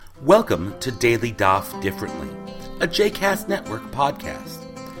Welcome to Daily Daf Differently, a JCast Network podcast.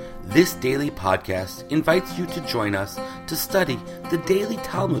 This daily podcast invites you to join us to study the daily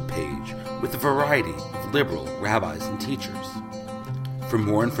Talmud page with a variety of liberal rabbis and teachers. For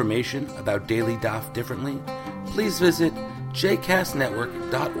more information about Daily Daf Differently, please visit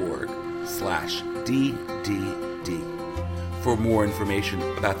jcastnetwork.org/DDD. For more information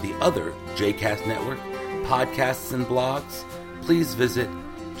about the other JCast Network podcasts and blogs, please visit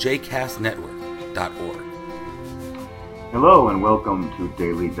jcastnetwork.org. Hello and welcome to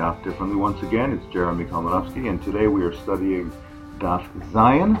Daily Daf Differently. Once again, it's Jeremy Kalmanovsky, and today we are studying Daf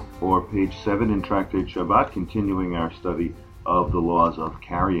Zayin, or page 7 in Tractate Shabbat, continuing our study of the laws of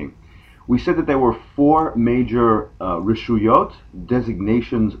carrying. We said that there were four major rishuyot,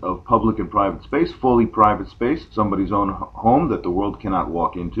 designations of public and private space: fully private space, somebody's own home that the world cannot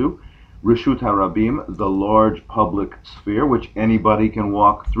walk into; Rishut HaRabim, the large public sphere, which anybody can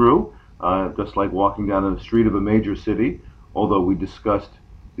walk through, just like walking down the street of a major city, although we discussed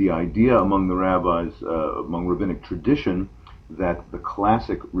the idea among the rabbis, among rabbinic tradition, that the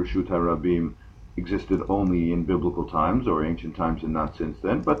classic Rishut HaRabim existed only in biblical times or ancient times and not since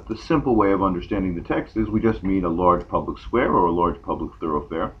then. But the simple way of understanding the text is we just mean a large public square or a large public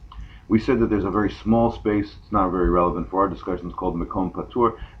thoroughfare. We said that there's a very small space, it's not very relevant for our discussions, called Mekom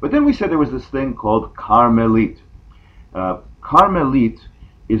Patur. But then we said there was this thing called Carmelit. Carmelit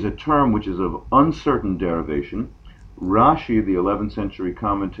is a term which is of uncertain derivation. Rashi, the 11th century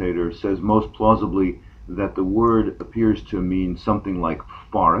commentator, says most plausibly that the word appears to mean something like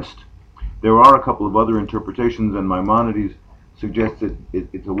forest. There are a couple of other interpretations, and Maimonides suggests that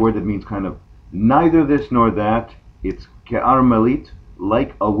it's a word that means kind of neither this nor that. It's Ke'armelit,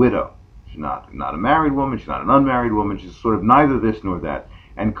 like a widow. She's not a married woman, she's not an unmarried woman, she's sort of neither this nor that.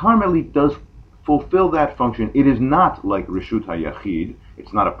 And Carmelit does fulfill that function. It is not like Rishut HaYachid,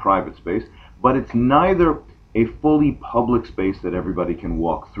 it's not a private space, but it's neither a fully public space that everybody can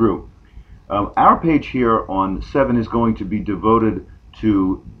walk through. Our page here on 7 is going to be devoted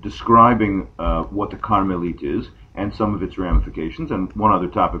to describing what the Carmelit is and some of its ramifications, and one other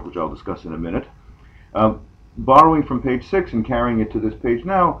topic which I'll discuss in a minute. Borrowing from page 6 and carrying it to this page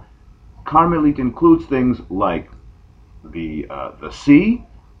now, Carmelit includes things like the sea,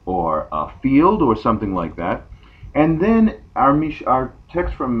 or a field, or something like that. And then our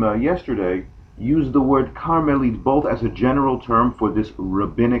text from yesterday used the word Carmelit both as a general term for this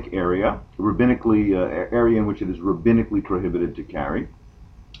rabbinic area, area in which it is rabbinically prohibited to carry,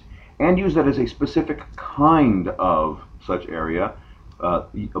 and used that as a specific kind of such area,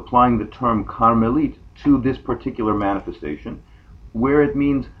 applying the term Carmelit to this particular manifestation, where it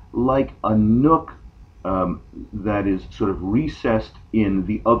means like a nook that is sort of recessed in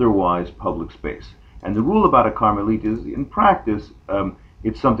the otherwise public space. And the rule about a Carmelit is, in practice,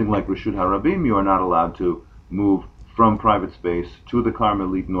 it's something like Rishut HaRabim. You are not allowed to move from private space to the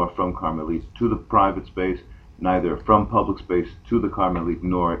Carmelit, nor from Carmelit to the private space, neither from public space to the Carmelit,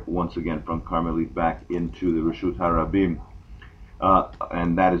 nor once again from Carmelit back into the Rishut HaRabim.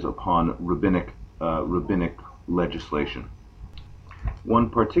 And that is upon rabbinic legislation. One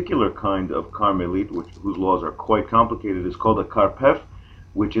particular kind of Carmelit, whose laws are quite complicated, is called a karpef,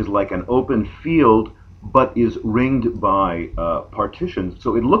 which is like an open field, but is ringed by partitions.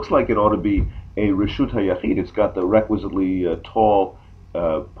 So it looks like it ought to be a Rishut HaYachid. It's got the requisitely tall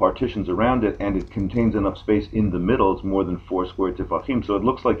partitions around it, and it contains enough space in the middle. It's more than 4 square tefachim, so it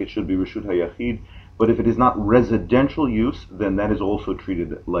looks like it should be Rishut HaYachid. But if it is not residential use, then that is also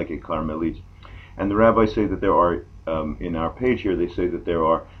treated like a Carmelit. And the rabbis say that there are, in our page here, they say that there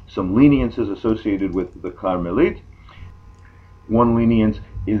are some leniences associated with the Carmelit. One lenience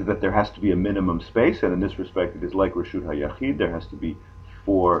is that there has to be a minimum space, and in this respect it is like Rishut HaYachid. There has to be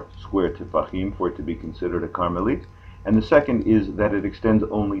 4 square tefachim for it to be considered a Carmelit. And the second is that it extends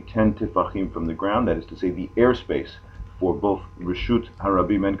only 10 tefachim from the ground, that is to say the airspace for both Rishut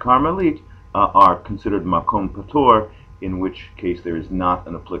HaRabim and Carmelit are considered Makom Patur, in which case there is not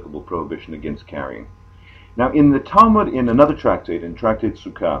an applicable prohibition against carrying. Now in the Talmud, in another tractate, in Tractate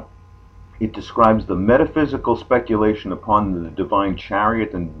Sukkah, it describes the metaphysical speculation upon the divine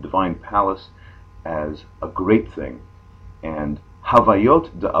chariot and the divine palace as a great thing, and Havayot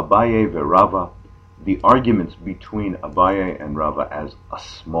de Abaye veRava, the arguments between Abaye and Rava, as a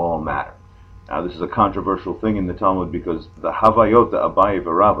small matter. Now this is a controversial thing in the Talmud because the Havayot de Abaye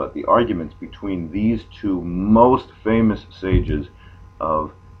veRava, the arguments between these two most famous sages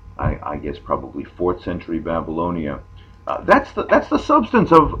of, I guess, probably 4th century Babylonia, that's the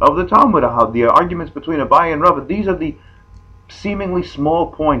substance of the Talmud, how the arguments between Abaye and Rava. These are the seemingly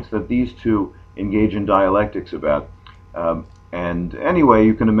small points that these two engage in dialectics about. And anyway,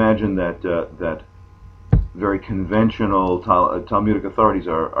 you can imagine that very conventional Talmudic authorities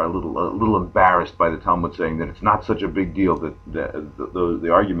are a little embarrassed by the Talmud saying that it's not such a big deal that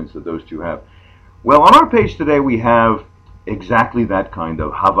the arguments that those two have. Well, on our page today we have exactly that kind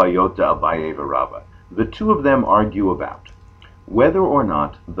of Havayot Abaye v'Rava. The two of them argue about whether or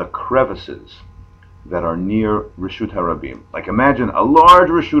not the crevices that are near Reshut HaRabim, like imagine a large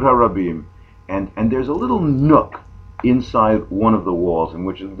Reshut HaRabim, and there's a little nook inside one of the walls, in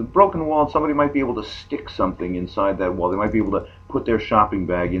which the broken wall, somebody might be able to stick something inside that wall. They might be able to put their shopping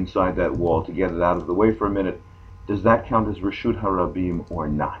bag inside that wall to get it out of the way for a minute. Does that count as Reshut HaRabim or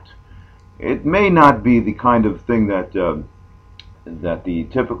not? It may not be the kind of thing that the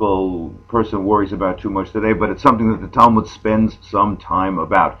typical person worries about too much today, but it's something that the Talmud spends some time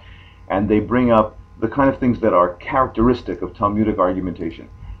about. And they bring up the kind of things that are characteristic of Talmudic argumentation.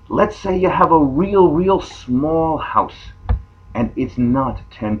 Let's say you have a real small house, and it's not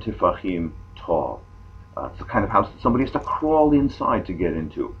 10 tefachim tall. It's the kind of house that somebody has to crawl inside to get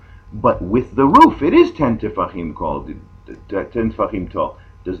into. But with the roof, it is 10 tefachim tall.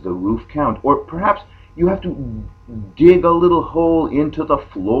 Does the roof count? Or perhaps you have to dig a little hole into the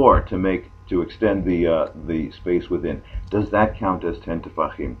floor to extend the space within. Does that count as 10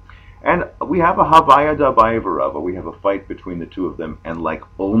 tefachim? And we have a Havaya d'Abaye v'Rava. We have a fight between the two of them, and like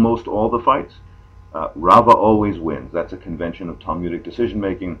almost all the fights, Rava always wins. That's a convention of Talmudic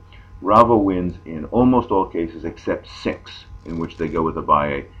decision-making. Rava wins in almost all cases except 6, in which they go with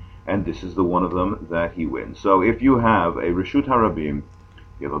Abaye, and this is the one of them that he wins. So if you have a Reshut HaRabim,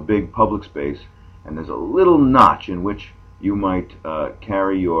 you have a big public space, and there's a little notch in which you might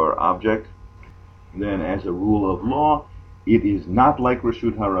carry your object, then as a rule of law, it is not like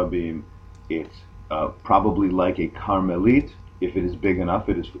Reshut HaRabim. It's probably like a Carmelit, if it is big enough,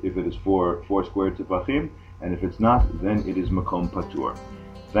 if it is four square tefachim, and if it's not, then it is Makom Patur.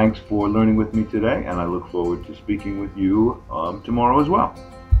 Thanks for learning with me today, and I look forward to speaking with you tomorrow as well.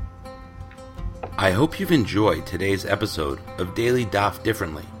 I hope you've enjoyed today's episode of Daily Daf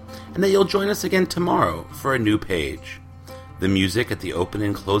Differently, and that you'll join us again tomorrow for a new page. The music at the open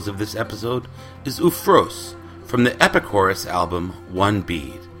and close of this episode is Ufros, from the Epicurus album One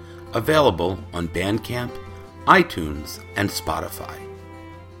Bead, available on Bandcamp, iTunes, and Spotify.